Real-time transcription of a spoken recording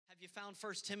Have you found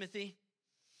 1 Timothy?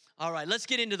 All right, let's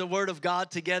get into the Word of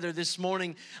God together this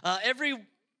morning. Every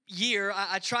year,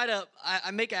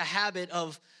 I make a habit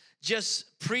of just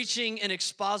preaching an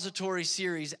expository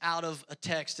series out of a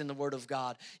text in the Word of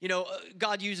God. You know,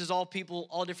 God uses all people,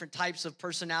 all different types of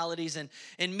personalities, and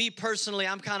me personally,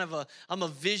 I'm a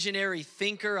visionary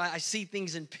thinker. I see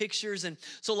things in pictures, and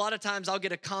so a lot of times I'll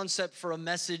get a concept for a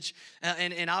message,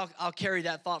 and I'll carry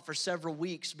that thought for several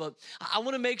weeks. But I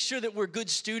want to make sure that we're good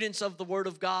students of the Word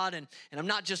of God, and I'm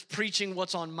not just preaching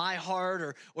what's on my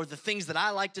heart or the things that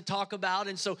I like to talk about.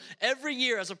 And so every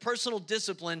year, as a personal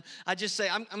discipline, I just say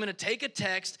I'm going to take a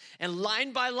text, and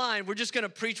line by line, we're just going to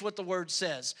preach what the Word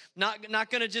says. Not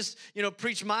going to just,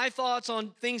 preach my thoughts on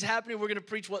things happening. We're going to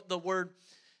preach what the Word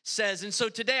says. And so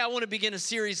today I want to begin a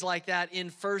series like that in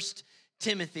 1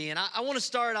 Timothy. And I want to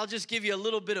start, I'll just give you a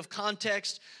little bit of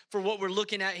context for what we're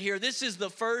looking at here. This is the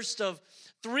first of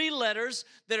 3 letters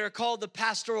that are called the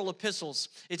pastoral epistles.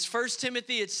 It's 1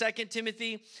 Timothy, it's 2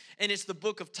 Timothy, and it's the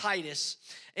book of Titus.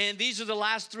 And these are the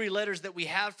last 3 letters that we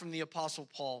have from the Apostle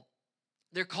Paul.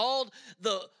 They're called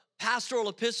the pastoral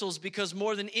epistles because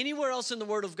more than anywhere else in the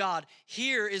Word of God,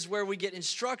 here is where we get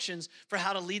instructions for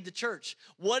how to lead the church,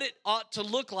 what it ought to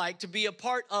look like to be a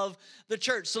part of the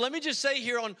church. So let me just say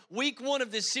here on week 1 of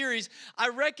this series, I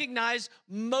recognize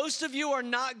most of you are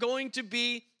not going to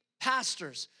be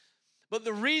pastors. But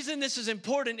the reason this is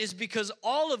important is because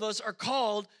all of us are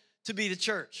called to be the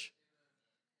church.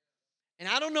 And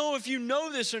I don't know if you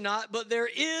know this or not, but there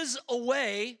is a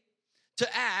way to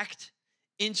act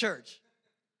in church.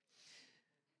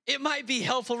 It might be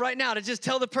helpful right now to just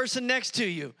tell the person next to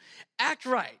you, act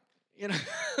right.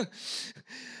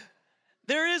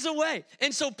 There is a way.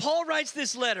 And so Paul writes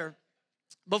this letter.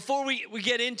 Before we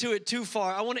get into it too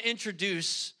far, I want to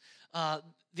introduce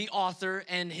the author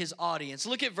and his audience.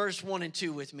 Look at verse 1 and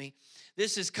 2 with me.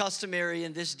 This is customary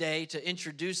in this day to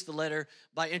introduce the letter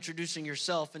by introducing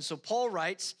yourself. And so Paul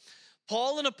writes,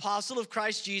 Paul, an apostle of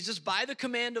Christ Jesus, by the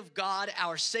command of God,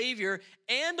 our Savior,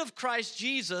 and of Christ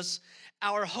Jesus,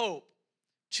 our hope,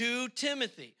 to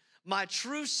Timothy, my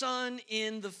true son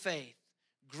in the faith,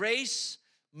 grace,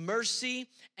 mercy,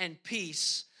 and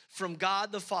peace from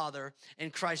God the Father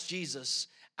and Christ Jesus,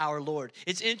 our Lord.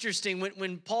 It's interesting,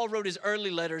 when Paul wrote his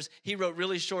early letters, he wrote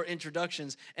really short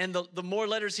introductions. And the more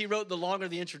letters he wrote, the longer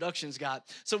the introductions got.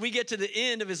 So we get to the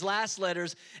end of his last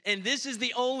letters, and this is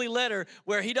the only letter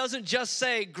where he doesn't just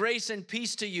say grace and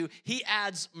peace to you, he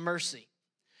adds mercy.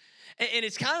 And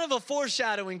it's kind of a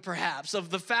foreshadowing, perhaps,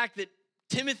 of the fact that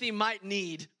Timothy might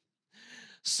need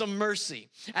some mercy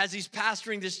as he's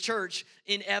pastoring this church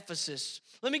in Ephesus.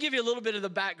 Let me give you a little bit of the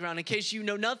background in case you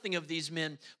know nothing of these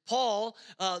men. Paul,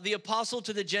 the apostle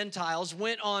to the Gentiles,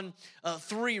 went on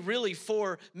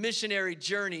 4 missionary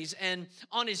journeys. And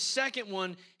on his second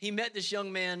one, he met this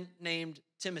young man named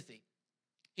Timothy.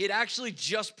 He had actually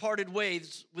just parted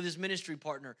ways with his ministry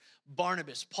partner,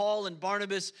 Barnabas. Paul and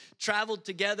Barnabas traveled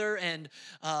together, and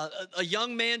a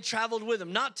young man traveled with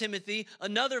him, not Timothy,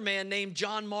 another man named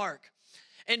John Mark.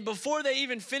 And before they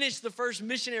even finished the first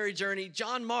missionary journey,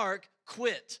 John Mark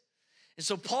quit. And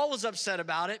so Paul was upset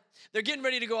about it. They're getting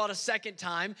ready to go out a second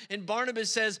time. And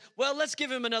Barnabas says, well, let's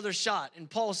give him another shot. And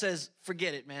Paul says,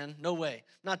 forget it, man. No way.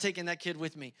 I'm not taking that kid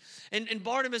with me. And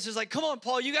Barnabas is like, come on,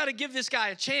 Paul, you got to give this guy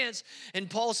a chance. And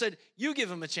Paul said, you give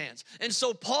him a chance. And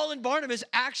so Paul and Barnabas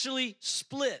actually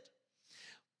split.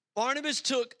 Barnabas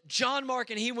took John Mark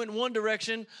and he went one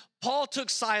direction. Paul took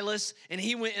Silas and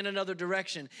he went in another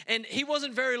direction. And he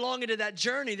wasn't very long into that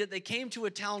journey that they came to a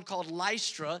town called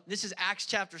Lystra. This is Acts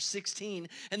chapter 16.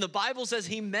 And the Bible says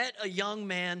he met a young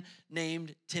man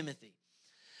named Timothy.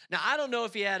 Now, I don't know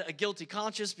if he had a guilty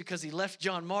conscience because he left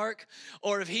John Mark,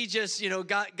 or if he just,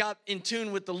 got in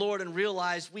tune with the Lord and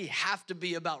realized we have to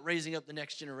be about raising up the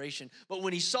next generation. But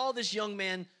when he saw this young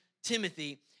man,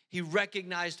 Timothy, he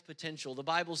recognized potential. The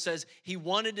Bible says he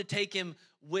wanted to take him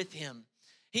with him.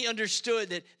 He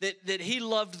understood that he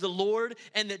loved the Lord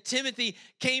and that Timothy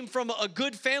came from a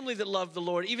good family that loved the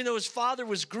Lord. Even though his father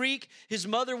was Greek, his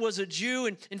mother was a Jew.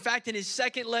 And in fact, in his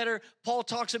second letter, Paul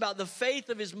talks about the faith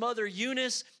of his mother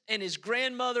Eunice and his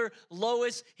grandmother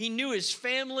Lois. He knew his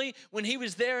family. When he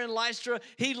was there in Lystra,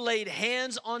 he laid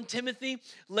hands on Timothy.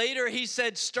 Later, he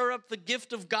said, stir up the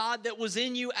gift of God that was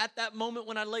in you at that moment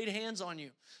when I laid hands on you.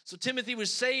 So Timothy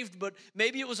was saved, but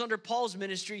maybe it was under Paul's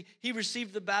ministry. He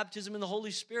received the baptism in the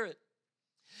Holy Spirit.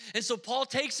 And so Paul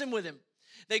takes him with him.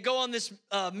 They go on this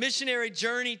missionary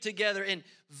journey together, and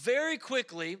very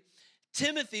quickly,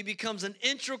 Timothy becomes an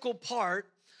integral part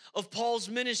of Paul's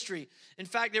ministry. In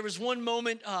fact, there was one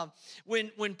moment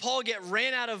when Paul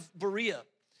ran out of Berea.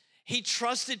 He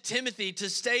trusted Timothy to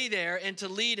stay there and to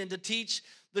lead and to teach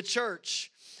the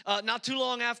church. Not too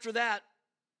long after that,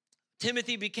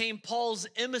 Timothy became Paul's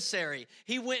emissary.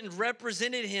 He went and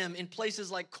represented him in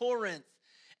places like Corinth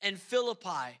and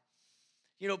Philippi.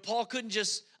 You know, Paul couldn't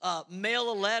just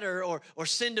mail a letter or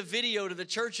send a video to the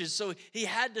churches, so he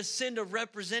had to send a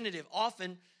representative.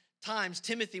 Oftentimes,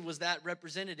 Timothy was that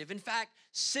representative. In fact,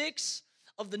 6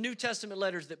 of the New Testament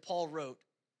letters that Paul wrote,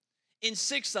 in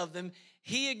 6 of them,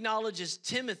 he acknowledges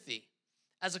Timothy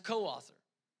as a co-author.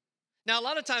 Now, a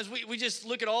lot of times we just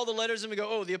look at all the letters and we go,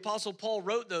 oh, the Apostle Paul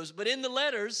wrote those. But in the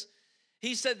letters,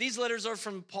 he said these letters are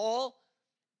from Paul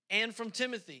and from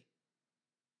Timothy.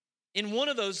 In one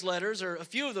of those letters, or a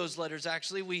few of those letters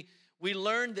actually, we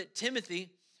learned that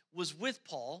Timothy was with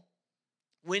Paul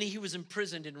when he was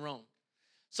imprisoned in Rome.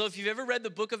 So if you've ever read the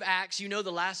book of Acts, you know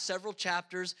the last several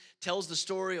chapters tells the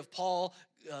story of Paul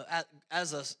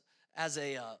as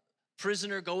a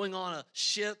prisoner going on a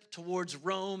ship towards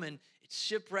Rome, and it's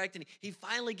shipwrecked, and he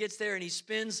finally gets there and he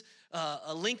spends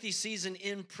a lengthy season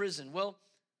in prison. Well,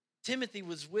 Timothy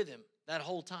was with him that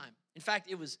whole time. In fact,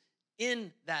 it was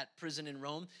in that prison in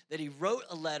Rome that he wrote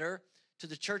a letter to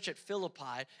the church at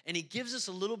Philippi, and he gives us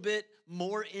a little bit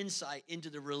more insight into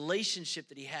the relationship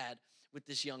that he had with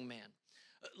this young man.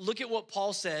 Look at what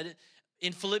Paul said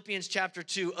in Philippians chapter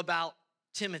 2 about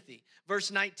Timothy. Verse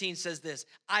 19 says this,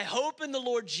 I hope in the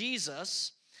Lord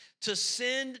Jesus to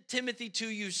send Timothy to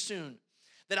you soon,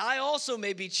 that I also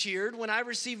may be cheered when I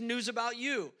receive news about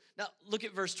you. Now, look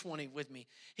at verse 20 with me.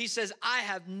 He says, I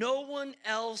have no one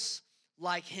else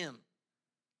like him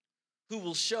who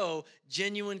will show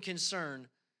genuine concern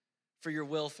for your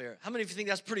welfare. How many of you think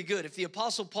that's pretty good? If the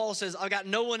Apostle Paul says, I got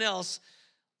no one else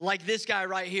like this guy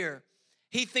right here,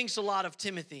 he thinks a lot of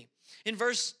Timothy. In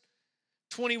verse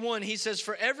 21, he says,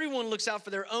 for everyone looks out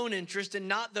for their own interest and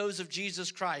not those of Jesus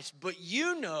Christ. But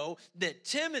you know that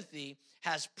Timothy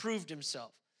has proved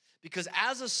himself, because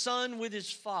as a son with his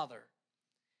father,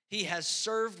 he has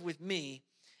served with me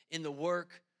in the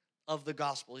work of the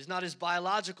gospel. He's not his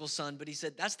biological son, but he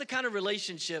said, that's the kind of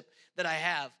relationship that I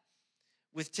have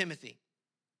with Timothy.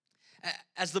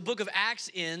 As the book of Acts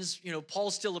ends, you know,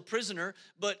 Paul's still a prisoner,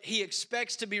 but he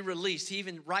expects to be released. He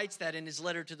even writes that in his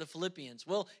letter to the Philippians.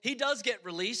 Well, he does get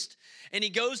released, and he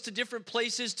goes to different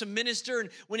places to minister. And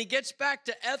when he gets back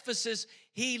to Ephesus,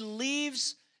 he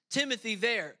leaves Timothy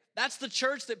there. That's the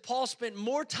church that Paul spent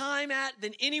more time at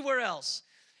than anywhere else.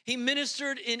 He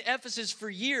ministered in Ephesus for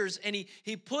years, and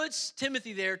he puts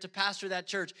Timothy there to pastor that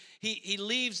church. He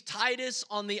leaves Titus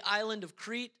on the island of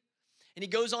Crete, and he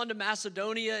goes on to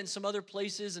Macedonia and some other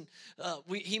places, and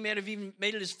he may have even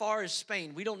made it as far as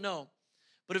Spain. We don't know.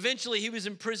 But eventually he was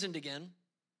imprisoned again.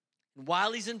 And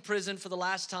while he's in prison for the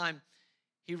last time,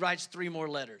 he writes 3 more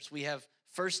letters. We have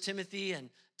 1 Timothy and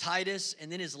Titus,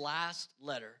 and then his last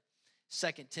letter, 2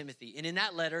 Timothy. And in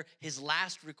that letter, his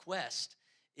last request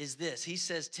is this. He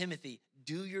says, Timothy,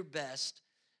 do your best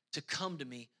to come to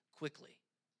me quickly.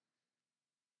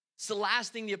 It's the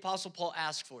last thing the Apostle Paul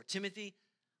asked for. Timothy,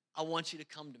 I want you to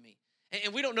come to me.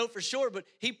 And we don't know for sure, but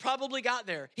he probably got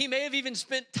there. He may have even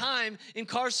spent time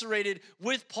incarcerated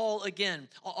with Paul again.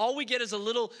 All we get is a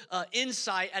little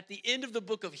insight at the end of the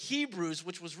book of Hebrews,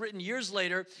 which was written years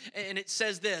later, and it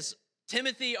says this,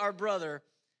 Timothy, our brother,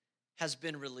 has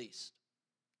been released.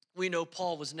 We know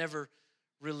Paul was never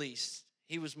released.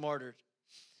 He was martyred.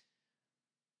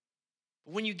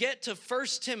 But when you get to 1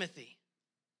 Timothy,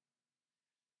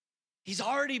 he's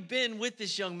already been with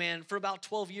this young man for about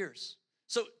 12 years.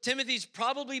 So Timothy's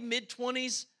probably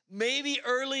mid-20s, maybe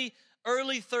early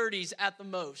 30s at the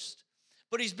most.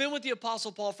 But he's been with the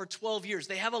Apostle Paul for 12 years.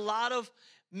 They have a lot of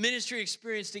ministry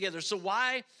experience together. So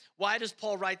why does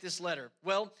Paul write this letter?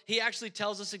 Well, he actually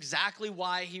tells us exactly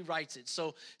why he writes it.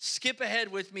 So skip ahead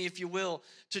with me, if you will,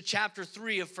 to chapter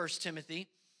 3 of 1 Timothy.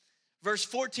 Verse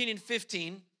 14 and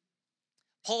 15,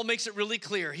 Paul makes it really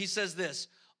clear. He says this,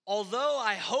 although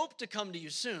I hope to come to you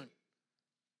soon,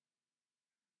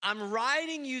 I'm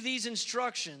writing you these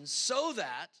instructions so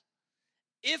that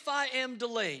if I am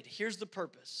delayed, here's the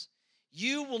purpose,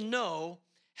 you will know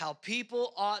how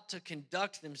people ought to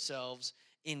conduct themselves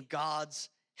in God's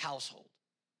household,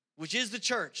 which is the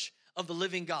church of the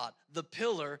living God, the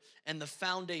pillar and the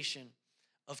foundation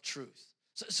of truth.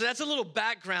 So that's a little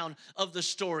background of the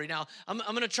story. Now, I'm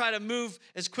going to try to move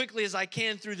as quickly as I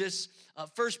can through this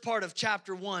first part of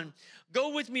chapter 1.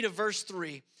 Go with me to verse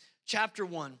 3, chapter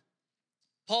 1.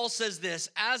 Paul says this,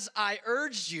 as I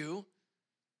urged you,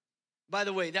 by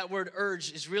the way, that word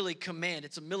urge is really command.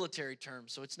 It's a military term,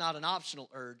 so it's not an optional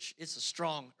urge. It's a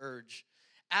strong urge.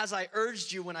 As I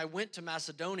urged you when I went to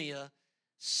Macedonia,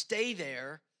 stay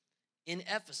there in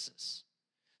Ephesus,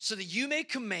 so that you may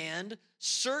command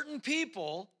certain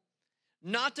people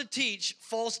not to teach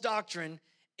false doctrine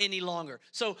any longer.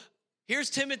 So here's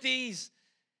Timothy. He's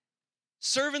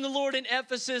serving the Lord in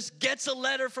Ephesus, gets a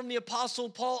letter from the Apostle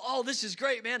Paul. Oh, this is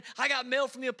great, man. I got mail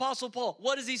from the Apostle Paul.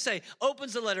 What does he say?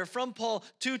 Opens the letter from Paul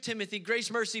to Timothy.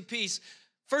 Grace, mercy, peace.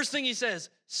 First thing he says,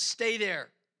 stay there.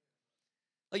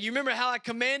 Like, you remember how I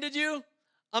commanded you?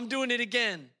 I'm doing it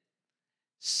again.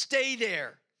 Stay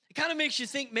there. It kind of makes you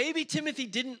think maybe Timothy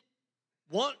didn't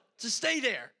want to stay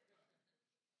there.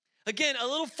 Again, a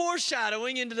little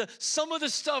foreshadowing into some of the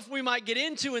stuff we might get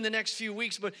into in the next few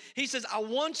weeks, but he says, I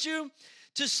want you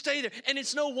to stay there. And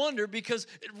it's no wonder, because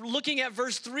looking at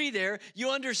verse 3 there, you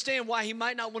understand why he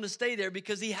might not want to stay there,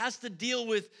 because he has to deal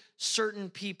with certain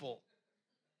people.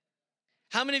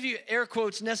 How many of you, air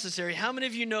quotes necessary, how many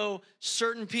of you know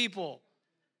certain people?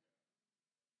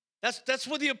 That's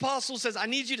what the apostle says. I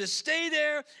need you to stay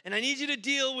there, and I need you to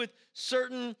deal with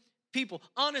certain people.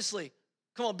 Honestly,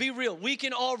 come on, be real. We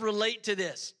can all relate to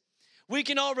this. We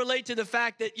can all relate to the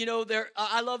fact that,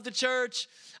 I love the church.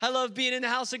 I love being in the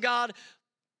house of God.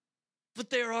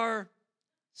 But there are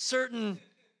certain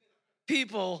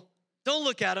people, don't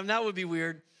look at them, that would be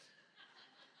weird.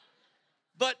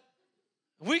 But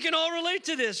we can all relate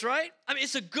to this, right? I mean,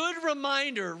 it's a good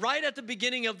reminder right at the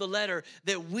beginning of the letter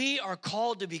that we are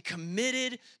called to be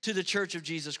committed to the church of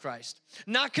Jesus Christ.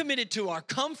 Not committed to our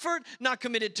comfort, not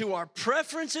committed to our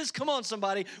preferences. Come on,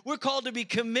 somebody. We're called to be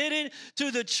committed to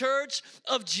the church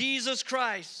of Jesus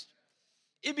Christ.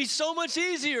 It'd be so much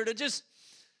easier to just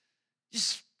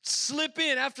slip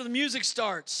in after the music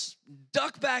starts,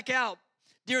 duck back out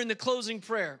during the closing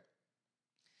prayer.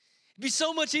 It'd be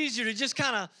so much easier to just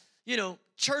kind of,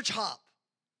 church hop.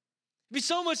 It'd be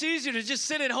so much easier to just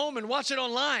sit at home and watch it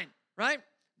online, right?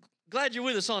 Glad you're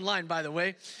with us online, by the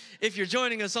way. If you're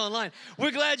joining us online, we're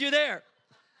glad you're there.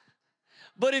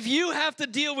 But if you have to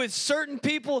deal with certain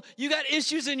people, you got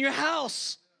issues in your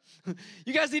house.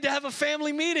 You guys need to have a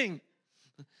family meeting.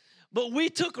 But we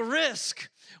took a risk.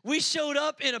 We showed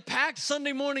up in a packed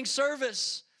Sunday morning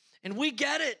service, and we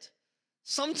get it.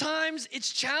 Sometimes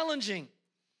it's challenging.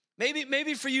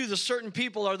 Maybe for you, the certain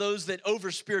people are those that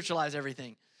over-spiritualize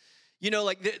everything.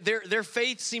 Like their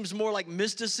faith seems more like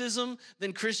mysticism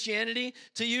than Christianity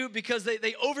to you, because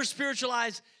they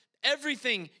over-spiritualize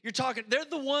everything you're talking. They're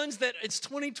the ones that it's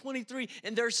 2023,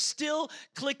 and they're still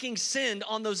clicking send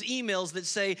on those emails that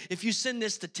say, if you send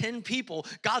this to 10 people,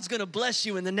 God's going to bless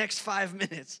you in the next 5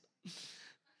 minutes.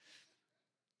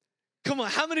 Come on,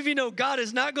 how many of you know God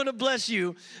is not going to bless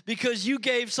you because you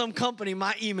gave some company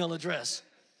my email address?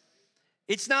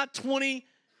 It's not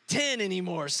 2010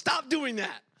 anymore. Stop doing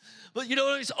that. But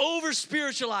it's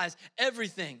over-spiritualized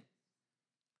everything.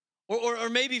 Or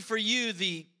maybe for you,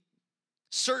 the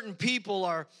certain people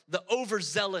are the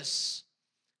overzealous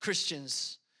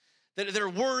Christians that are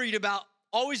worried about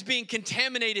always being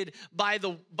contaminated by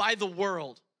the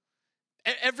world.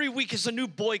 Every week is a new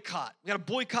boycott. We got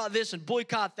to boycott this and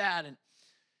boycott that.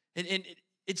 And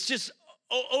it's just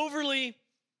overly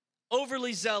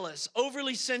zealous,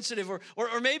 overly sensitive,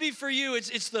 or maybe for you,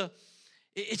 it's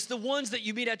the ones that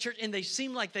you meet at church, and they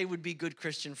seem like they would be good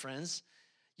Christian friends.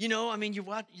 You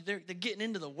watch, they're getting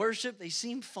into the worship. They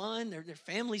seem fun. Their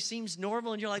family seems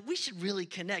normal, and you're like, we should really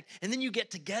connect. And then you get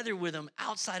together with them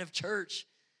outside of church,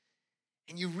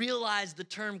 and you realize the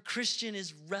term Christian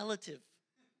is relative.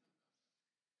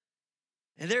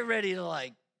 And they're ready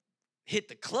to hit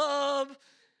the club.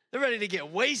 They're ready to get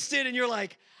wasted, and you're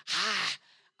like,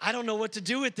 I don't know what to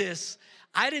do with this.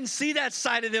 I didn't see that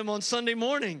side of them on Sunday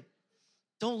morning.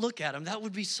 Don't look at them. That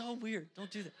would be so weird.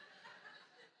 Don't do that.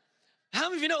 How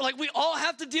many of you know, we all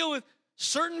have to deal with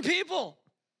certain people?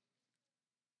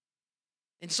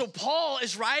 And so Paul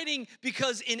is writing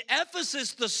because in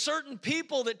Ephesus, the certain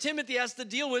people that Timothy has to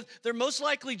deal with, they're most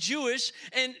likely Jewish,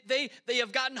 and they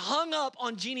have gotten hung up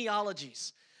on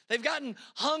genealogies. They've gotten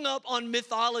hung up on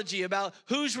mythology about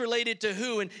who's related to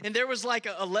who. And there was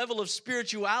a level of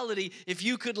spirituality if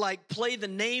you could play the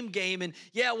name game. And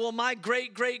my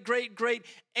great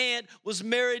aunt was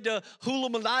married to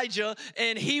Hulamalija,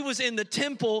 and he was in the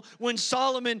temple when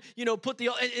Solomon, put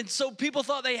the, and so people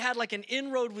thought they had an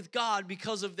inroad with God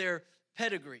because of their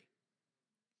pedigree.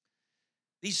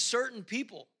 These certain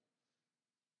people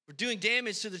were doing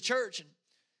damage to the church.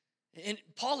 And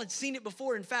Paul had seen it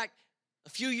before. In fact, a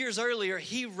few years earlier,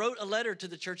 he wrote a letter to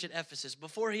the church at Ephesus.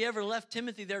 Before he ever left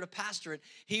Timothy there to pastor it,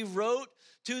 he wrote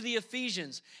to the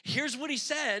Ephesians. Here's what he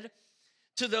said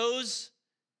to those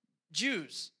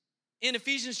Jews in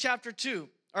Ephesians chapter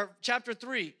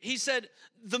 3. He said,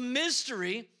 the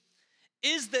mystery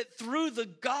is that through the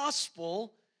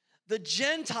gospel, the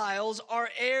Gentiles are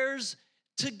heirs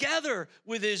together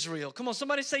with Israel. Come on,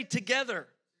 somebody say together.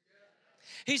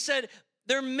 He said,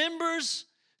 they're members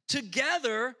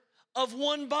together of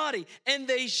one body, and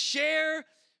they share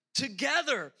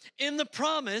together in the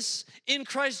promise in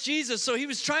Christ Jesus. So he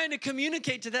was trying to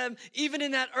communicate to them, even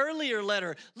in that earlier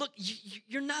letter, look,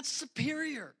 you're not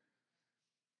superior.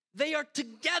 They are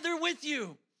together with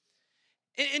you.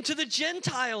 And to the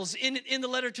Gentiles in the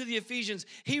letter to the Ephesians,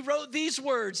 he wrote these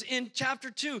words in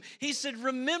chapter 2. He said,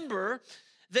 remember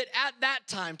that at that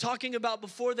time, talking about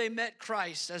before they met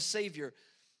Christ as Savior,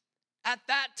 at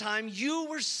that time you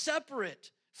were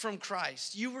separate from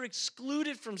Christ. You were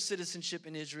excluded from citizenship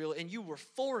in Israel, and you were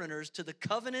foreigners to the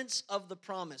covenants of the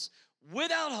promise,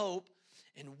 without hope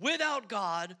and without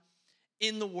God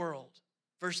in the world.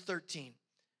 Verse 13,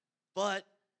 but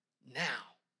now,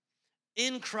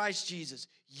 in Christ Jesus,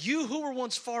 you who were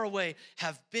once far away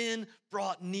have been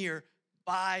brought near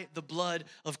by the blood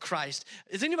of Christ.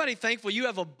 Is anybody thankful you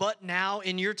have a but now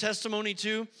in your testimony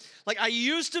too? Like, I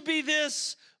used to be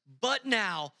this, but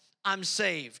now I'm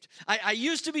saved. I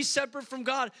used to be separate from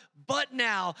God, but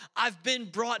now I've been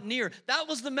brought near. That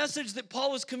was the message that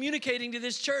Paul was communicating to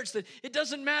this church, that it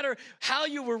doesn't matter how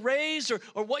you were raised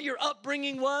or what your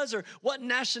upbringing was or what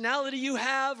nationality you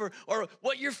have or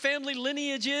what your family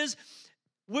lineage is.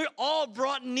 We're all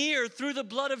brought near through the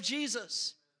blood of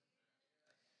Jesus.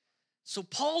 So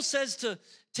Paul says to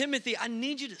Timothy, I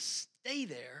need you to stay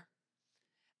there,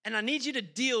 and I need you to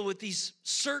deal with these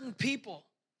certain people,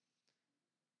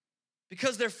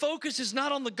 because their focus is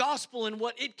not on the gospel and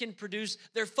what it can produce.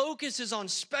 Their focus is on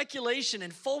speculation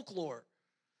and folklore.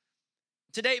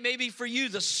 Today, maybe for you,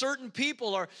 the certain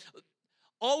people are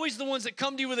always the ones that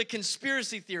come to you with a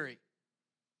conspiracy theory.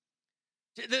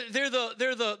 They're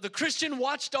the Christian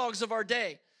watchdogs of our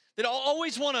day that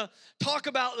always want to talk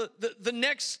about the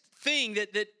next thing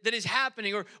that is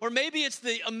happening, or maybe it's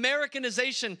the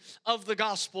Americanization of the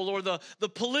gospel or the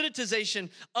politicization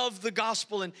of the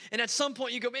gospel, and at some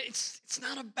point you go, man, it's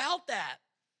not about that.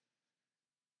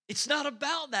 It's not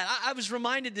about that. I was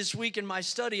reminded this week in my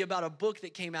study about a book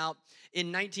that came out in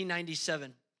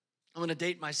 1997. I'm going to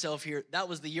date myself here. That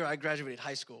was the year I graduated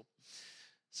high school.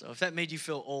 So if that made you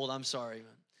feel old, I'm sorry, man.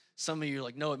 Some of you are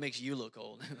like, no, it makes you look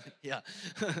old. Yeah.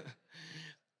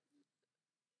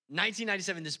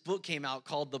 1997, this book came out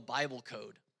called The Bible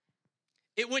Code.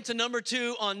 It went to number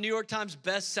 2 on New York Times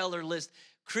bestseller list.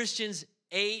 Christians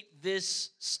ate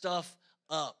this stuff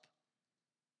up.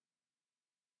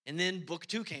 And then book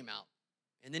 2 came out.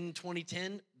 And then in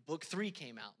 2010, book 3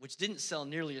 came out, which didn't sell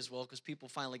nearly as well because people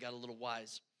finally got a little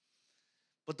wise.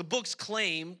 But the book's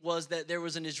claim was that there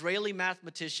was an Israeli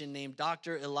mathematician named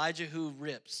Dr. Eliyahu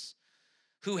Rips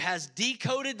who has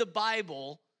decoded the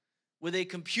Bible with a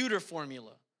computer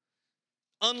formula,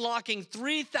 unlocking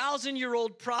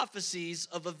 3,000-year-old prophecies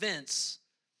of events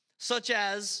such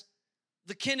as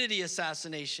the Kennedy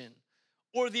assassination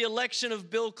or the election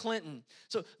of Bill Clinton.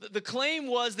 So the claim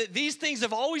was that these things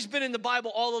have always been in the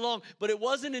Bible all along, but it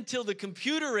wasn't until the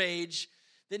computer age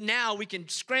that now we can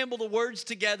scramble the words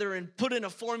together and put in a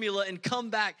formula and come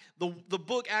back. The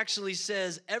book actually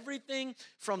says everything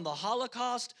from the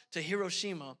Holocaust to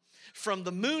Hiroshima, from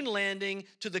the moon landing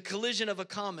to the collision of a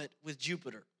comet with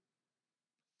Jupiter.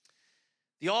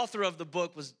 The author of the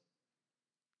book was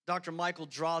Dr. Michael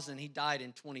Drosnin. He died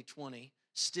in 2020,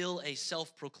 still a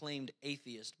self-proclaimed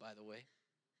atheist, by the way.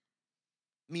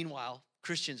 Meanwhile,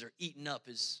 Christians are eating up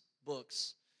his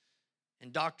books.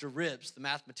 And Dr. Rips, the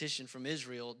mathematician from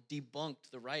Israel,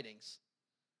 debunked the writings.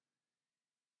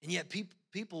 And yet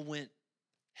people went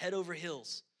head over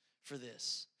heels for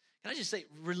this. Can I just say,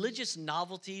 religious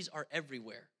novelties are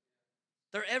everywhere.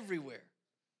 They're everywhere.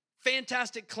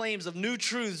 Fantastic claims of new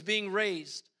truths being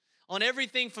raised on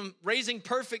everything from raising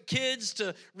perfect kids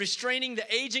to restraining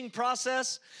the aging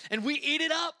process. And we eat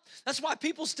it up. That's why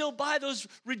people still buy those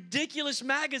ridiculous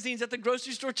magazines at the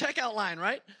grocery store checkout line,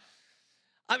 right?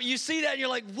 I mean, you see that and you're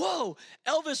like, whoa,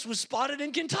 Elvis was spotted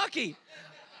in Kentucky.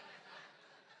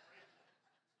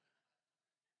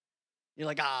 You're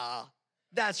like,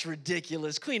 that's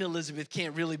ridiculous. Queen Elizabeth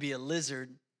can't really be a lizard.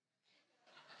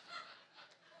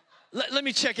 Let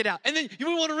me check it out. And then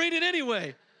you want to read it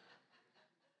anyway.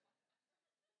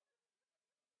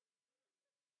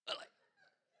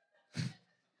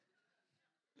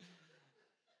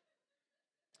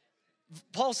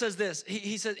 Paul says this.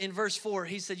 He said in verse 4,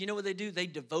 he said, you know what they do? They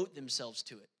devote themselves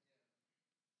to it.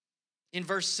 In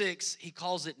verse 6, he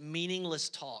calls it meaningless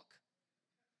talk.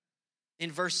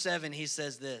 In verse 7, he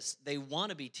says this. They want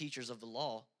to be teachers of the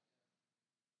law,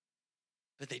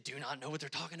 but they do not know what they're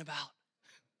talking about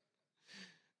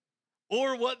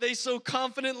or what they so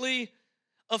confidently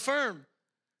affirm.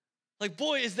 Like,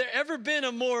 boy, is there ever been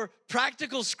a more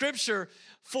practical scripture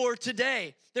for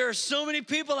today? There are so many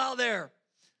people out there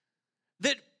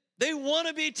that they want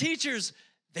to be teachers.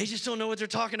 They just don't know what they're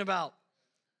talking about.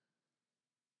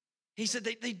 He said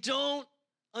they don't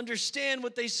understand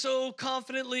what they so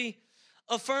confidently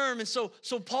affirm. And so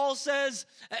Paul says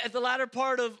at the latter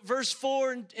part of verse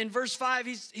 4 and verse 5,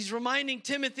 he's reminding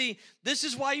Timothy, this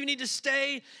is why you need to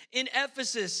stay in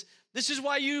Ephesus. This is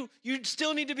why you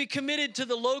still need to be committed to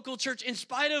the local church in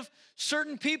spite of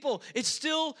certain people. It's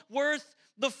still worth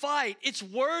the fight. It's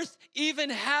worth even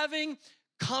having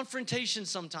confrontation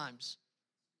sometimes.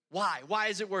 Why? Why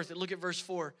is it worth it? Look at verse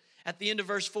 4. At the end of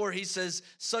verse 4, he says,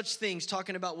 such things,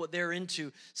 talking about what they're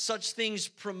into, such things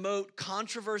promote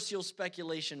controversial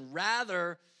speculation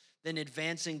rather than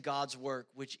advancing God's work,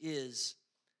 which is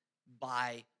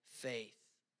by faith.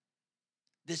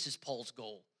 This is Paul's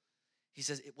goal. He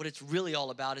says what it's really all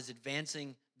about is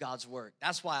advancing God's work.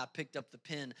 That's why I picked up the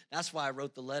pen. That's why I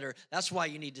wrote the letter. That's why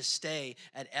you need to stay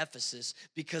at Ephesus,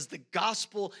 because the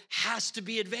gospel has to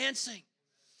be advancing.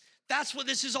 That's what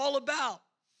this is all about.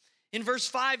 In verse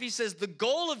 5, he says, the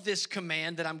goal of this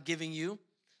command that I'm giving you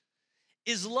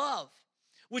is love,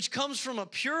 which comes from a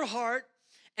pure heart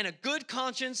and a good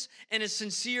conscience and a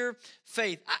sincere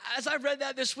faith. As I read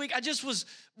that this week, I just was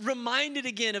reminded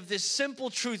again of this simple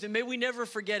truth, and may we never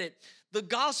forget it. The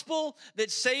gospel that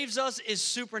saves us is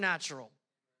supernatural.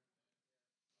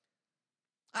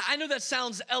 I know that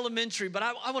sounds elementary, but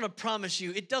I want to promise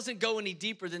you, it doesn't go any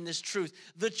deeper than this truth.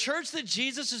 The church that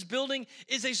Jesus is building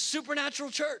is a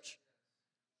supernatural church.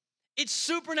 It's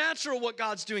supernatural what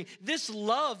God's doing. This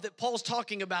love that Paul's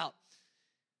talking about,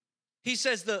 he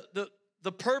says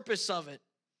the purpose of it,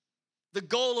 the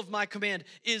goal of my command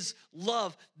is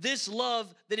love. This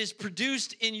love that is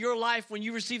produced in your life when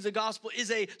you receive the gospel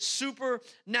is a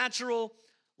supernatural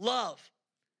love.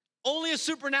 Only a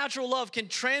supernatural love can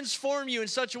transform you in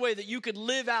such a way that you could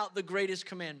live out the greatest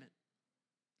commandment.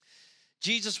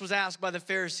 Jesus was asked by the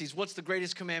Pharisees, what's the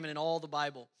greatest commandment in all the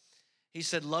Bible? He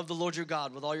said, love the Lord your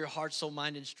God with all your heart, soul,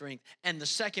 mind, and strength. And the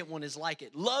second one is like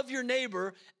it. Love your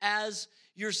neighbor as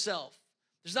yourself.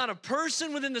 There's not a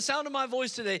person within the sound of my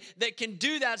voice today that can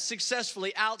do that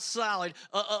successfully outside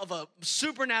of a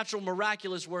supernatural,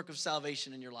 miraculous work of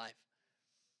salvation in your life.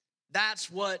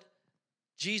 That's what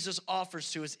Jesus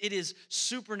offers to us. It is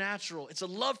supernatural. It's a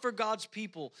love for God's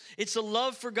people. It's a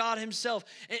love for God himself.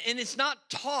 And it's not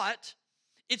taught.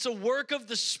 It's a work of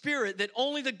the Spirit that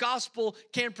only the gospel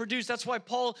can produce. That's why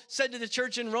Paul said to the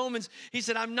church in Romans, he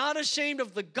said, I'm not ashamed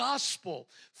of the gospel,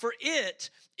 for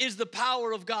it is the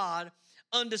power of God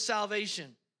unto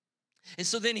salvation. And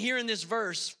so then here in this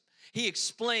verse, he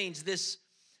explains this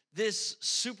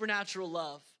supernatural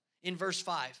love in verse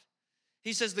 5.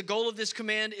 He says the goal of this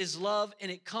command is love, and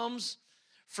it comes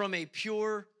from a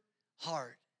pure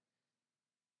heart.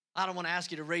 I don't want to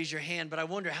ask you to raise your hand, but I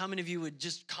wonder how many of you would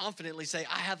just confidently say,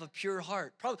 I have a pure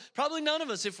heart. Probably none of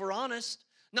us, if we're honest.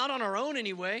 Not on our own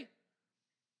anyway.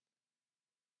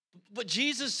 But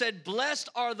Jesus said, blessed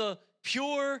are the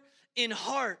pure in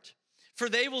heart, for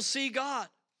they will see God.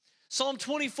 Psalm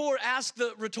 24 asks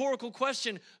the rhetorical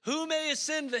question, who may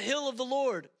ascend the hill of the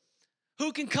Lord?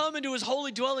 Who can come into his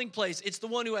holy dwelling place? It's the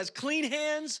one who has clean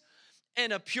hands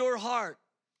and a pure heart.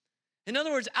 In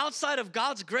other words, outside of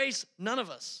God's grace, none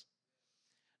of us.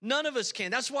 None of us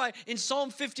can. That's why in Psalm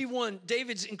 51,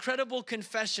 David's incredible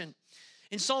confession,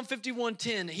 in Psalm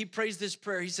 51:10, he prays this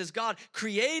prayer. He says, God,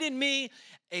 create in me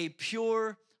a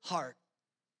pure heart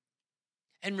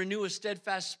and renew a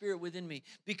steadfast spirit within me,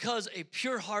 because a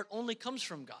pure heart only comes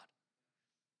from God.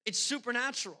 It's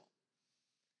supernatural.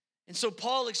 And so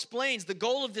Paul explains the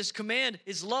goal of this command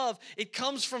is love. It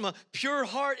comes from a pure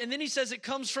heart. And then he says it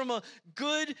comes from a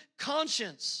good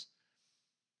conscience.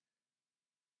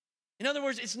 In other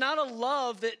words, it's not a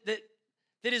love that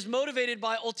is motivated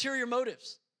by ulterior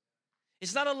motives.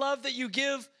 It's not a love that you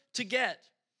give to get.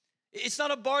 It's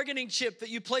not a bargaining chip that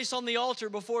you place on the altar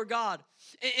before God.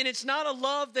 And it's not a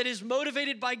love that is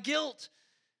motivated by guilt.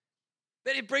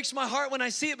 But it breaks my heart when I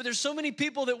see it. But there's so many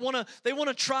people that want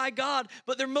to try God,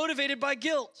 but they're motivated by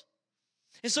guilt.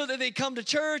 And so that they come to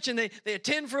church and they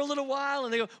attend for a little while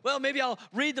and they go, well, maybe I'll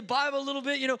read the Bible a little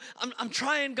bit. You know, I'm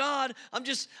trying God. I'm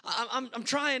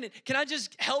trying it. Can I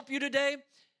just help you today?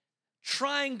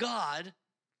 Trying God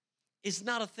is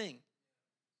not a thing.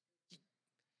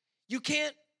 You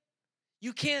can't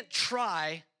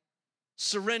try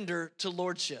surrender to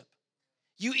lordship.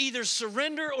 You either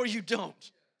surrender or you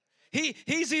don't.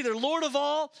 He's either Lord of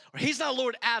all or he's not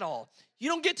Lord at all. You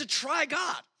don't get to try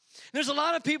God. There's a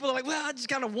lot of people that are like, well, I just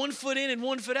got 1 foot in and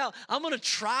 1 foot out. I'm going to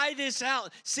try this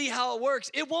out, see how it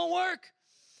works. It won't work.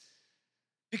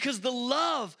 Because the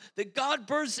love that God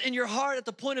births in your heart at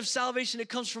the point of salvation, it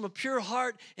comes from a pure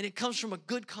heart and it comes from a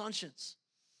good conscience.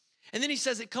 And then he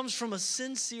says it comes from a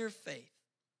sincere faith.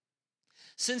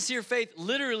 Sincere faith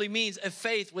literally means a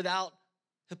faith without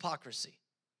hypocrisy.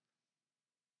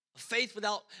 A faith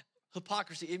without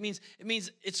hypocrisy. It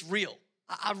means it's real.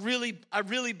 I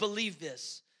really believe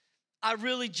this. I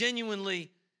really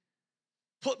genuinely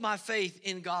put my faith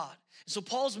in God. So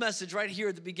Paul's message right here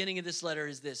at the beginning of this letter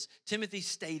is this: Timothy,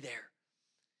 stay there.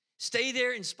 Stay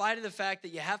there in spite of the fact that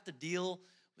you have to deal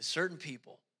with certain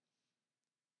people.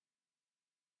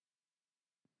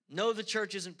 No, the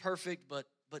church isn't perfect, but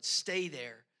stay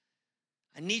there.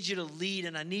 I need you to lead,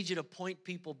 and I need you to point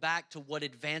people back to what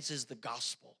advances the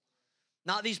gospel.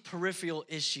 Not these peripheral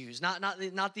issues,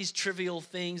 not these trivial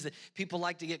things that people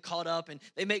like to get caught up in.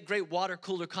 They make great water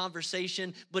cooler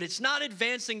conversation, but it's not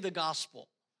advancing the gospel.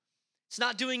 It's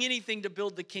not doing anything to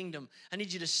build the kingdom. I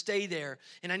need you to stay there,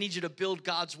 and I need you to build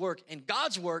God's work. And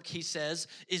God's work, he says,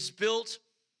 is built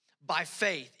by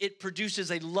faith. It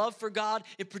produces a love for God.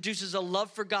 It produces a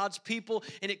love for God's people,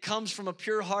 and it comes from a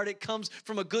pure heart. It comes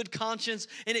from a good conscience,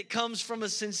 and it comes from a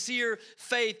sincere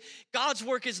faith. God's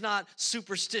work is not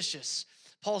superstitious.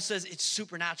 Paul says it's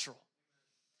supernatural.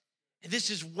 And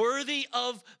this is worthy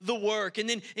of the work. And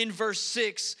then in verse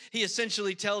 6, he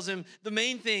essentially tells him the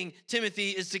main thing,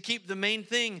 Timothy, is to keep the main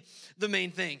thing the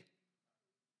main thing.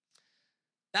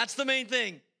 That's the main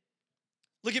thing.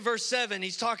 Look at verse 7.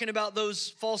 He's talking about those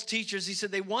false teachers. He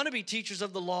said they want to be teachers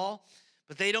of the law,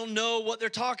 but they don't know what they're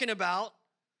talking about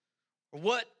or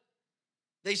what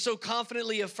they so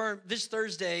confidently affirm. This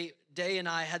Thursday, Day and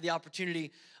I had the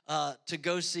opportunity to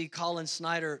go see Colin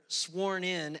Snyder sworn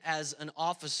in as an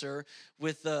officer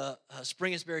with the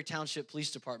Springersbury Township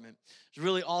Police Department. It was a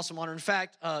really awesome honor. In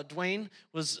fact, Dwayne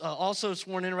was also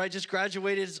sworn in, right? Just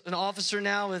graduated as an officer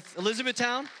now with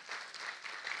Elizabethtown.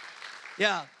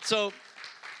 Yeah, so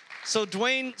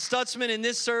Dwayne Stutzman in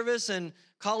this service and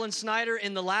Colin Snyder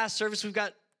in the last service. We've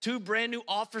got 2 brand new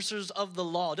officers of the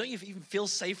law. Don't you even feel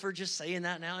safer just saying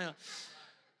that now? You know?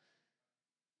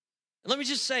 Let me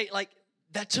just say,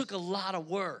 that took a lot of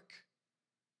work.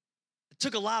 It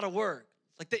took a lot of work.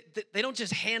 They don't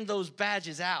just hand those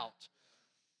badges out.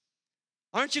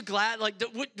 Aren't you glad?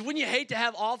 Wouldn't you hate to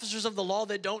have officers of the law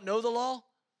that don't know the law?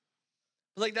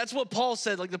 That's what Paul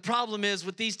said. The problem is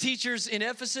with these teachers in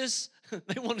Ephesus,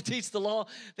 they want to teach the law.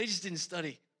 They just didn't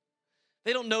study.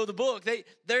 They don't know the book.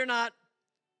 They're not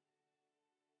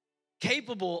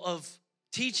capable of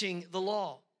teaching the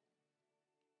law.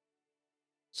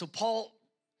 So Paul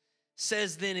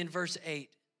says then in verse 8,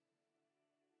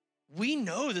 we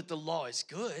know that the law is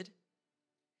good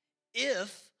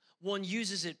if one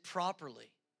uses it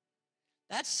properly.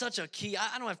 That's such a key.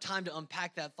 I don't have time to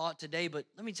unpack that thought today, but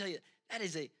let me tell you,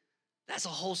 that's a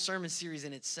whole sermon series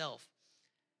in itself.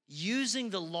 Using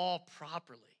the law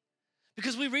properly.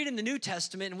 Because we read in the New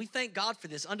Testament, and we thank God for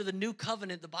this, under the new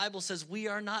covenant, the Bible says we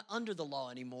are not under the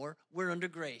law anymore. We're under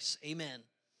grace. Amen.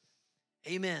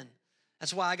 Amen.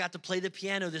 That's why I got to play the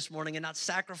piano this morning and not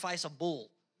sacrifice a bull.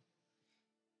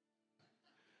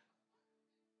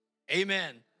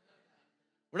 Amen.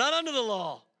 We're not under the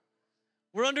law.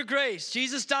 We're under grace.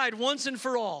 Jesus died once and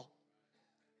for all.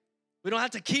 We don't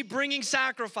have to keep bringing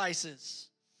sacrifices.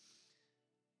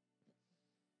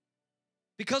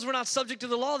 Because we're not subject to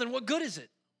the law, then what good is it?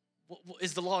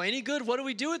 Is the law any good? What do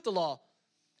we do with the law?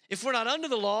 If we're not under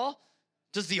the law,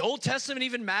 does the Old Testament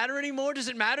even matter anymore? Does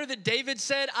it matter that David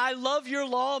said, I love your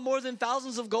law more than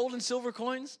thousands of gold and silver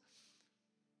coins?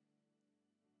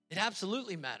 It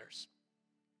absolutely matters.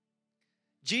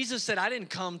 Jesus said, I didn't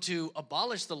come to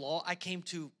abolish the law. I came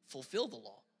to fulfill the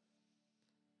law.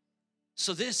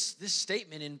 So this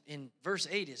statement in verse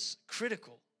 8 is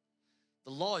critical.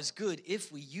 The law is good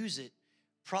if we use it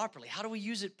properly. How do we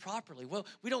use it properly? Well,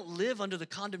 we don't live under the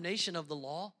condemnation of the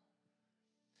law.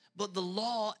 But the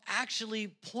law actually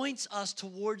points us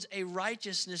towards a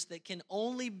righteousness that can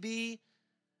only be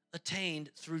attained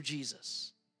through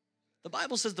Jesus. The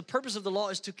Bible says the purpose of the law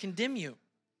is to condemn you.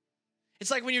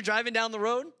 It's like when you're driving down the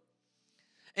road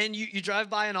and you drive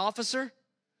by an officer.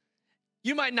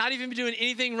 You might not even be doing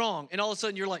anything wrong, and all of a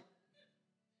sudden you're like,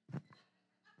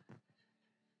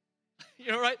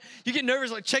 you know, right? You get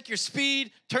nervous, check your speed,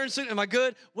 turn signal, am I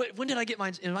good? When did I get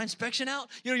my inspection out?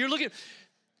 You know, you're looking.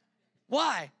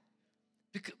 Why?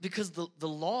 Because the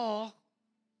law,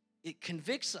 it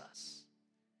convicts us.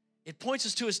 It points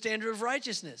us to a standard of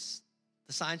righteousness.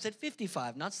 The sign said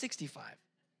 55, not 65.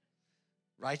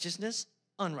 Righteousness,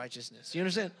 unrighteousness. You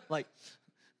understand?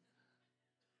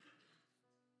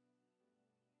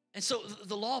 And so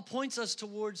the law points us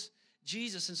towards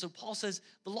Jesus. And so Paul says,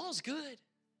 the law is good.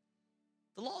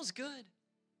 The law is good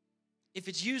if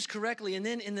it's used correctly. And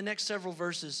then in the next several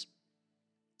verses,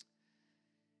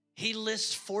 he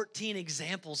lists 14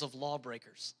 examples of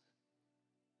lawbreakers.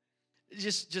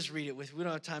 Just read it with me. We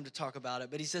don't have time to talk about it.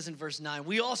 But he says in verse 9,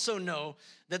 we also know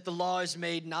that the law is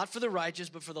made not for the righteous,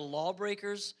 but for the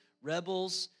lawbreakers,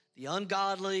 rebels, the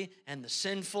ungodly, and the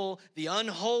sinful, the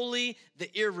unholy, the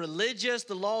irreligious.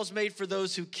 The law is made for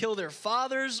those who kill their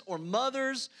fathers or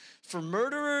mothers, for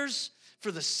murderers,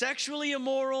 for the sexually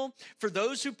immoral, for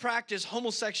those who practice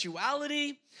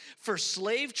homosexuality, for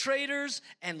slave traders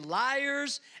and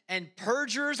liars and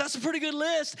perjurers. That's a pretty good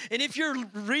list. And if you're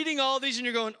reading all these and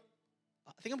you're going,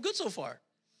 I think I'm good so far.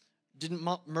 Didn't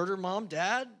murder mom,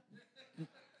 dad,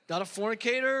 not a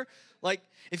fornicator. Like,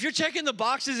 if you're checking the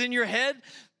boxes in your head,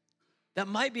 that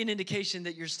might be an indication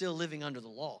that you're still living under the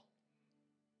law.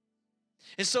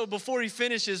 And so before he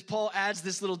finishes, Paul adds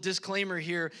this little disclaimer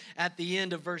here at the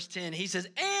end of verse 10. He says,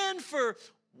 and for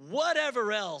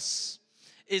whatever else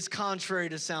is contrary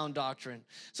to sound doctrine.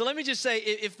 So let me just say,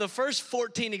 if the first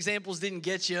 14 examples didn't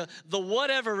get you, the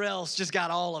whatever else just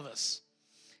got all of us.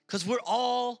 Because we're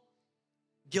all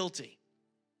guilty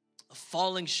of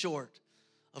falling short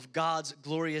of God's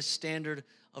glorious standard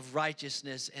of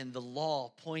righteousness, and the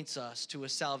law points us to a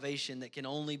salvation that can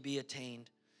only be attained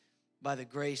by the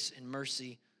grace and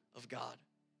mercy of God.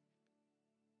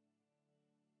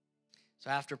 So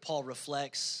after Paul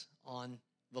reflects on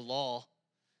the law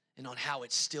and on how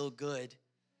it's still good,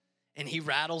 and he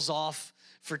rattles off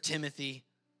for Timothy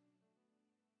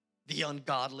the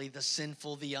ungodly, the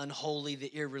sinful, the unholy,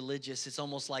 the irreligious, it's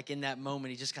almost like in that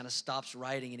moment he just kind of stops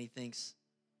writing and he thinks,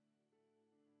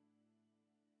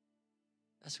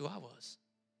 that's who I was.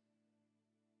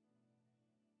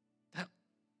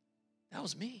 That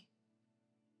was me.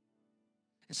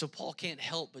 And so Paul can't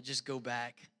help but just go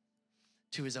back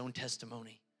to his own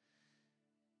testimony.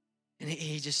 And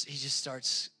he just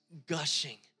starts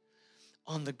gushing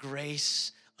on the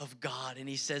grace of God. And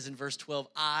he says in verse 12,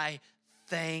 I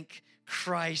thank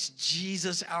Christ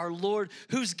Jesus our Lord,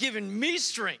 who's given me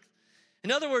strength.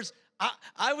 In other words,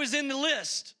 I was in the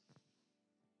list.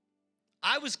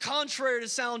 I was contrary to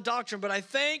sound doctrine, but I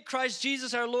thank Christ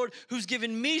Jesus our Lord, who's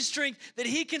given me strength, that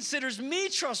he considers me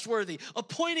trustworthy,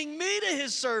 appointing me to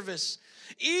his service,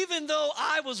 even though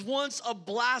I was once a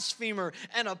blasphemer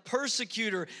and a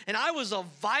persecutor, and I was a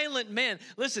violent man.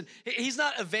 Listen, he's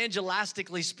not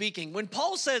evangelistically speaking. When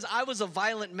Paul says I was a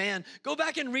violent man, go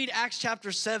back and read Acts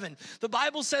chapter 7. The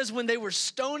Bible says when they were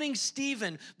stoning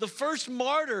Stephen, the first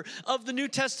martyr of the New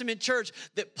Testament church,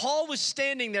 that Paul was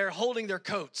standing there holding their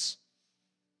coats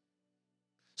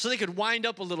so they could wind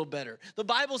up a little better. The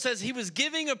Bible says he was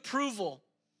giving approval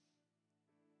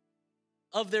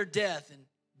of their death and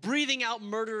breathing out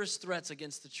murderous threats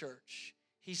against the church.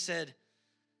 He said,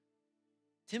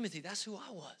 Timothy, that's who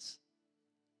I was.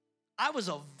 I was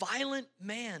a violent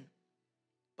man,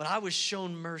 but I was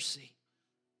shown mercy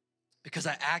because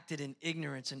I acted in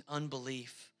ignorance and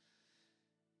unbelief.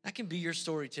 That can be your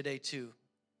story today too,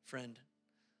 friend.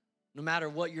 No matter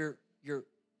what your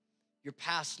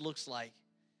past looks like.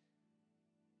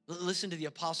 Listen to the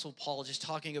Apostle Paul just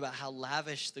talking about how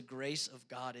lavish the grace of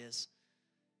God is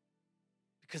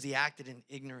because he acted in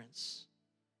ignorance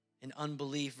and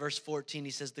unbelief. Verse 14,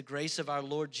 he says, the grace of our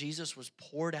Lord Jesus was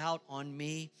poured out on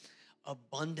me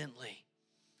abundantly,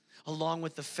 along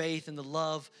with the faith and the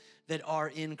love that are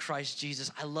in Christ Jesus.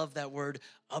 I love that word,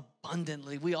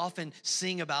 abundantly. We often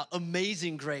sing about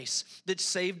amazing grace that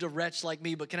saved a wretch like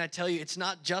me, but can I tell you, it's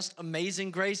not just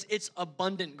amazing grace, it's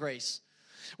abundant grace,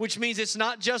 which means it's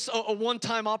not just a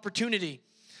one-time opportunity.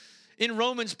 In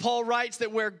Romans, Paul writes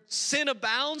that where sin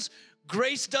abounds,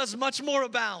 grace does much more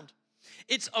abound.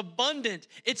 It's abundant.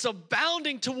 It's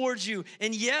abounding towards you.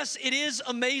 And yes, it is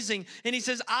amazing. And he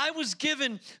says, I was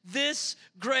given this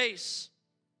grace.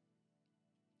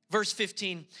 Verse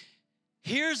 15,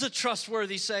 here's a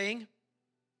trustworthy saying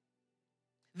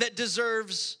that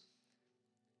deserves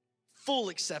full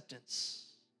acceptance.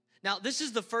 Now, this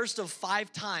is the first of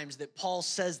 5 times that Paul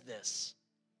says this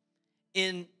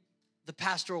in the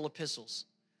pastoral epistles.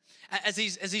 As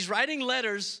he's writing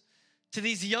letters to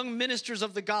these young ministers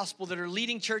of the gospel that are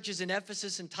leading churches in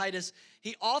Ephesus and Titus,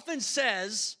 he often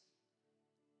says,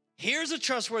 here's a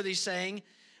trustworthy saying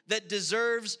that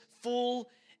deserves full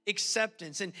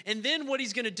acceptance. And then what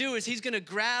he's going to do is he's going to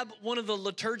grab one of the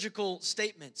liturgical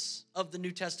statements of the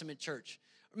New Testament church.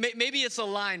 Maybe it's a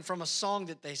line from a song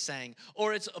that they sang,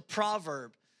 or it's a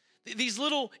proverb. These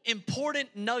little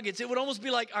important nuggets, it would almost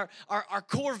be like our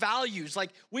core values. Like,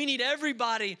 we need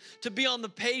everybody to be on the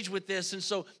page with this. And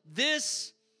so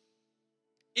this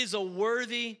is a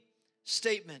worthy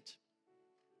statement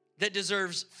that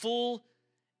deserves full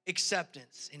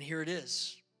acceptance. And here it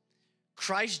is.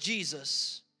 Christ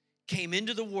Jesus came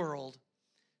into the world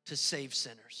to save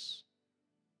sinners.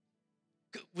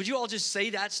 Would you all just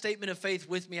say that statement of faith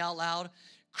with me out loud?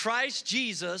 Christ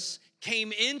Jesus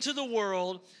came into the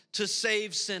world to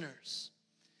save sinners.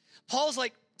 Paul's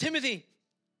like, Timothy,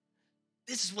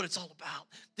 this is what it's all about.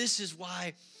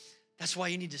 That's why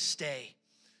you need to stay.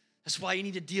 That's why you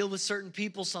need to deal with certain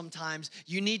people sometimes.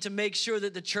 You need to make sure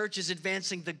that the church is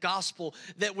advancing the gospel,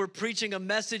 that we're preaching a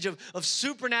message of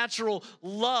supernatural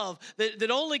love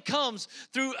that only comes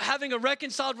through having a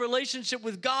reconciled relationship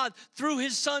with God through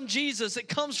his son Jesus. It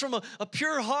comes from a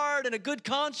pure heart and a good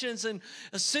conscience and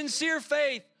a sincere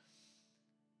faith.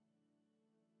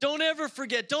 Don't ever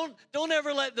forget, don't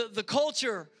ever let the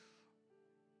culture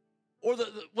or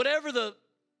whatever the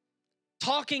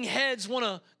talking heads want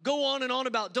to go on and on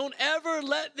about. Don't ever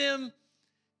let them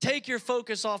take your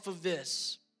focus off of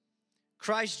this.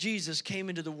 Christ Jesus came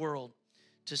into the world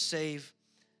to save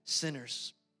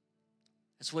sinners.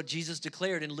 That's what Jesus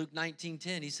declared in Luke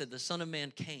 19:10. He said, the Son of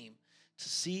Man came to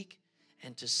seek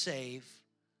and to save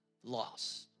the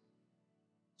lost.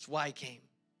 That's why he came.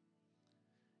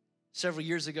 Several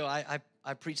years ago,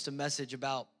 I preached a message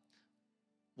about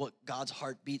what God's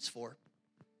heart beats for.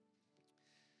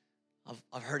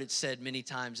 I've heard it said many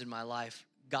times in my life,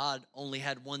 God only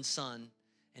had one son,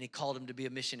 and he called him to be a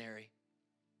missionary.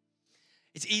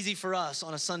 It's easy for us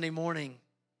on a Sunday morning,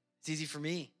 it's easy for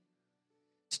me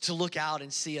to look out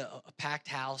and see a packed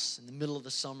house in the middle of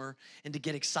the summer and to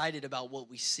get excited about what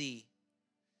we see.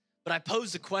 But I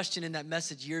posed a question in that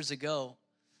message years ago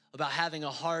about having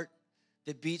a heart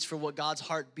that beats for what God's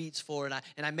heart beats for.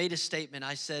 And I made a statement.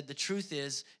 I said, the truth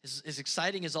is, as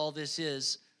exciting as all this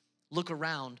is, look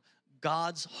around.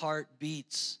 God's heart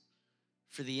beats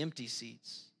for the empty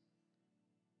seats.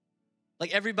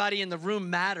 Like everybody in the room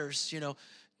matters, you know.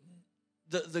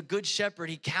 The good shepherd,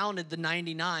 he counted the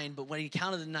 99, but when he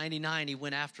counted the 99, he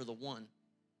went after the one.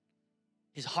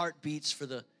 His heart beats for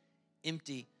the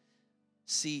empty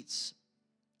seats.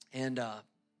 And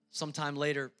sometime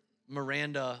later,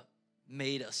 Miranda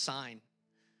made a sign,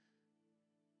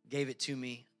 gave it to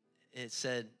me. It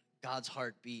said, God's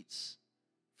heart beats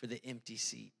for the empty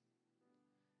seat.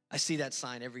 I see that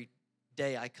sign every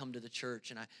day I come to the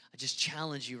church, and I just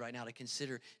challenge you right now to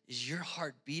consider, is your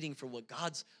heart beating for what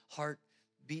God's heart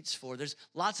beats for? There's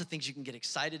lots of things you can get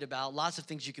excited about, lots of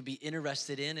things you can be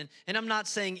interested in, and I'm not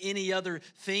saying any other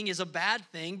thing is a bad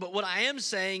thing, but what I am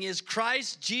saying is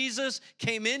Christ Jesus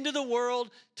came into the world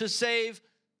to save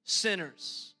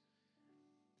sinners.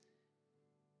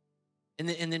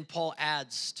 And then Paul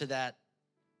adds to that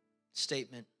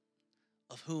statement,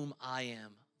 of whom I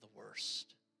am the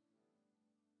worst.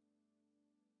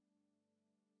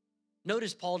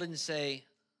 Notice Paul didn't say,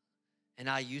 and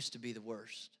I used to be the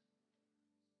worst.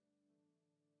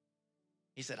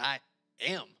 He said, I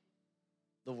am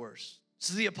the worst.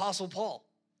 This is the Apostle Paul,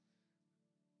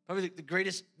 probably the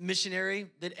greatest missionary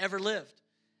that ever lived.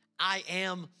 I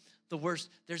am the worst.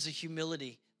 There's a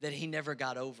humility that he never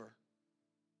got over.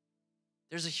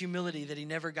 There's a humility that he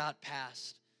never got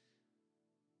past.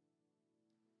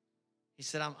 He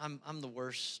said, I'm the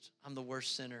worst. I'm the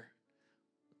worst sinner.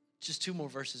 Just two more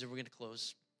verses and we're going to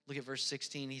close. Look at verse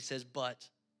 16. He says, but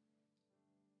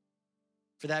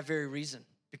for that very reason,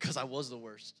 because I was the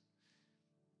worst,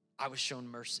 I was shown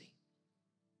mercy.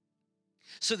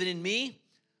 So that in me,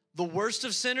 the worst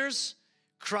of sinners,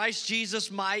 Christ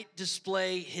Jesus might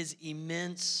display his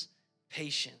immense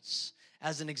patience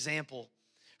as an example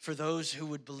for those who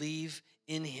would believe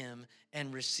in him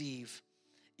and receive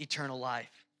eternal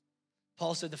life.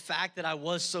 Paul said, the fact that I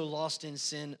was so lost in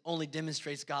sin only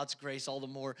demonstrates God's grace all the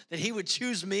more. That he would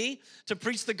choose me to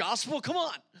preach the gospel? Come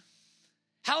on.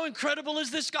 How incredible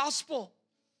is this gospel?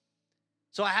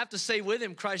 So I have to say with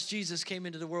him, Christ Jesus came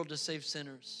into the world to save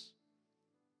sinners.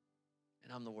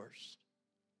 And I'm the worst.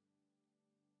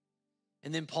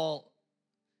 And then Paul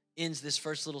ends this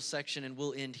first little section, and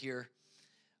we'll end here,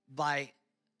 by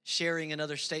sharing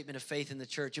another statement of faith in the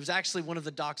church. It was actually one of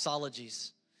the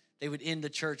doxologies. They would end the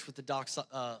church with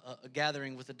a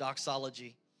gathering with the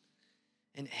doxology.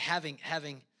 And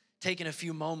having taken a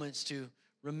few moments to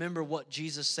remember what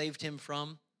Jesus saved him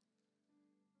from,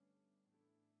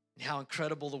 and how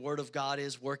incredible the word of God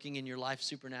is working in your life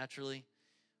supernaturally,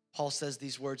 Paul says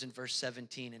these words in verse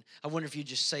 17. And I wonder if you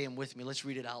just say them with me. Let's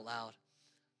read it out loud.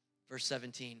 Verse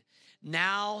 17.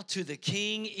 Now to the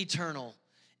King eternal,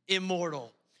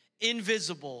 immortal,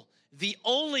 invisible, the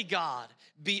only God,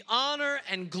 be honor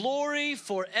and glory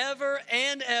forever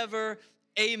and ever.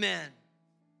 Amen.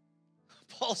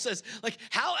 Paul says, like,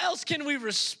 how else can we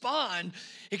respond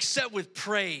except with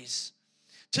praise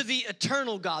To the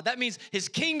eternal God. That means his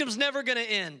kingdom's never gonna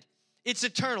end. It's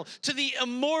eternal. To the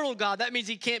immortal God, that means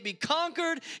he can't be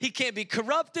conquered, he can't be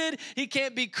corrupted, he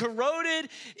can't be corroded,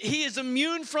 he is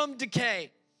immune from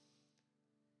decay.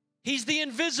 He's the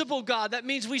invisible God. That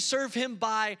means we serve him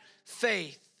by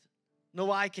faith.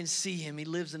 No eye can see him. He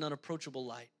lives in unapproachable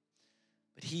light.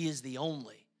 But he's the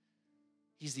only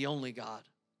God.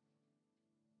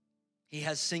 He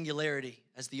has singularity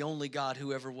as the only God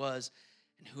who ever was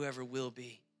and whoever will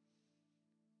be.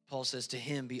 Paul says, to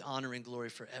him be honor and glory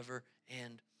forever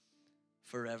and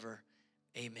forever.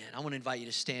 Amen. I want to invite you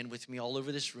to stand with me all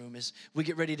over this room as we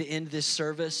get ready to end this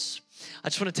service. I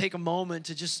just want to take a moment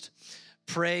to just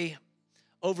pray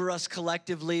over us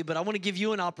collectively, but I want to give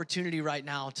you an opportunity right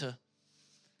now to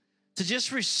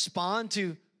just respond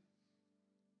to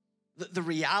the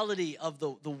reality of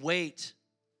the weight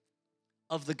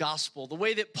of the gospel, the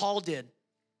way that Paul did.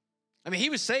 I mean,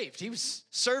 he was saved. He was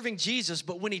serving Jesus,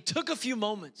 but when he took a few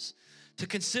moments to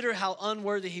consider how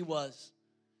unworthy he was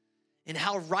and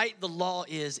how right the law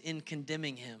is in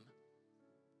condemning him,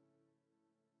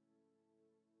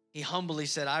 he humbly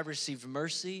said, I received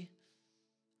mercy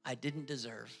I didn't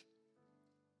deserve.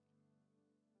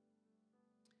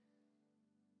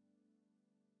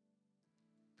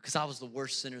 Because I was the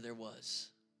worst sinner there was.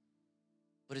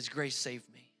 But his grace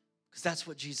saved me. Because that's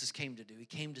what Jesus came to do. He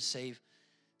came to save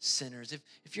sinners.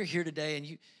 If you're here today and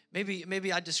you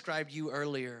maybe I described you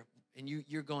earlier and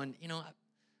you're going,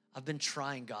 I've been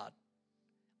trying God.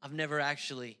 I've never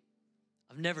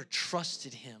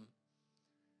trusted him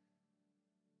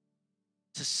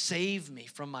to save me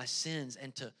from my sins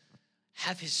and to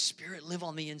have his Spirit live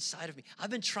on the inside of me. I've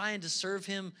been trying to serve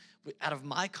him out of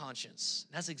my conscience.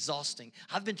 That's exhausting.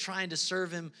 I've been trying to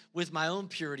serve him with my own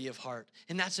purity of heart,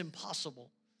 and that's impossible.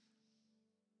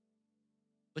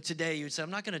 But today you would say,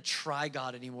 I'm not going to try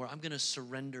God anymore. I'm going to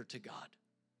surrender to God.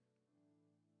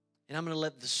 And I'm going to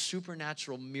let the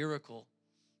supernatural miracle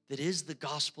that is the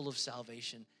gospel of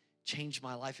salvation change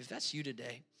my life. If that's you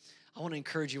today, I want to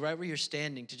encourage you right where you're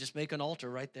standing to just make an altar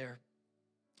right there.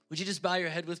 Would you just bow your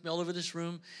head with me all over this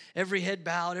room? Every head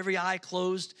bowed, every eye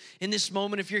closed. In this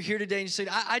moment, if you're here today and you say,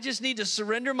 I just need to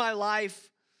surrender my life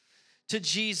to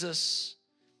Jesus.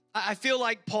 I feel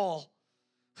like Paul,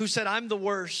 who said, I'm the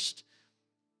worst.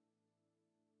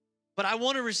 But I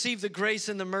want to receive the grace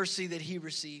and the mercy that he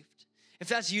received. If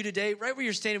that's you today, right where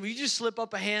you're standing, will you just slip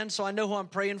up a hand so I know who I'm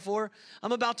praying for?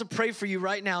 I'm about to pray for you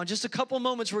right now. In just a couple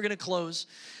moments, we're going to close.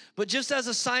 But just as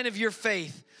a sign of your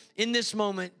faith in this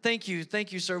moment, thank you,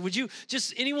 sir. Would you,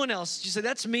 just anyone else, you say,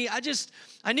 that's me.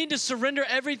 I need to surrender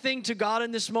everything to God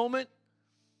in this moment.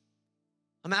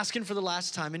 I'm asking for the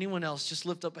last time. Anyone else, just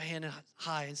lift up a hand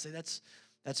high and say, that's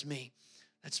me.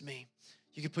 That's me.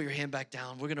 You can put your hand back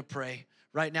down. We're going to pray.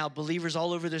 Right now, believers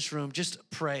all over this room, just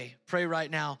pray. Pray right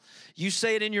now. You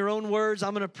say it in your own words.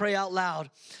 I'm going to pray out loud.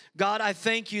 God, I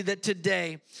thank you that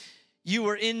today you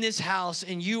are in this house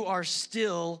and you are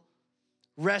still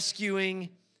rescuing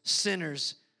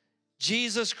sinners.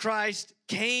 Jesus Christ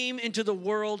came into the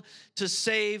world to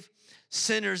save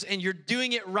sinners, and you're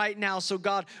doing it right now. So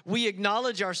God, we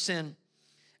acknowledge our sin.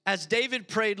 As David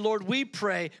prayed, Lord, we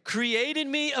pray, create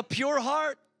in me a pure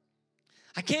heart.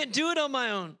 I can't do it on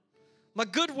my own. My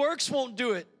good works won't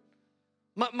do it.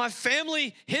 My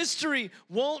family history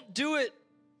won't do it.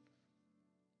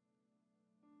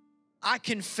 I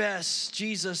confess,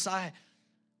 Jesus,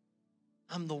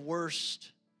 I'm the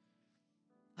worst.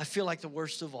 I feel like the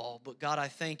worst of all. But God, I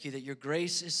thank you that your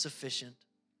grace is sufficient.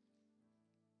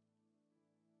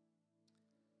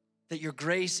 That your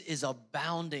grace is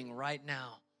abounding right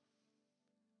now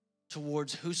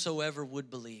towards whosoever would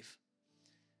believe.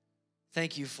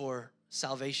 Thank you for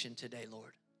salvation today,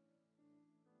 Lord.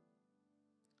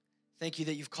 Thank you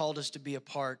that you've called us to be a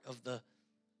part of the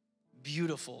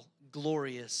beautiful,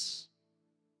 glorious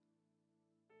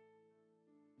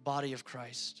body of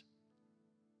Christ.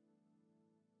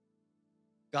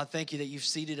 God, thank you that you've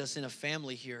seated us in a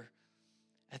family here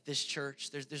at this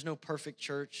church. There's no perfect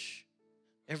church.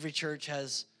 Every church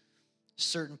has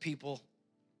certain people.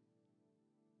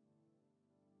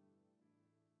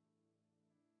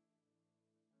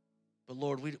 But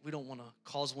Lord, we don't want to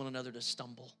cause one another to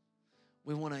stumble.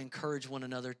 We want to encourage one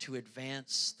another to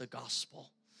advance the gospel.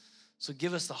 So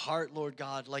give us the heart, Lord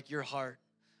God, like your heart,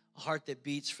 a heart that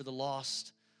beats for the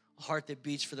lost, a heart that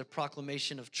beats for the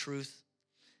proclamation of truth.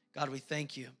 God, we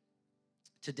thank you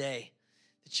today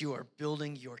that you are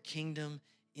building your kingdom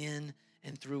in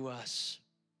and through us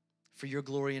for your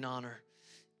glory and honor.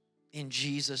 In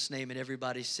Jesus' name, and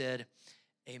everybody said,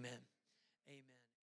 amen.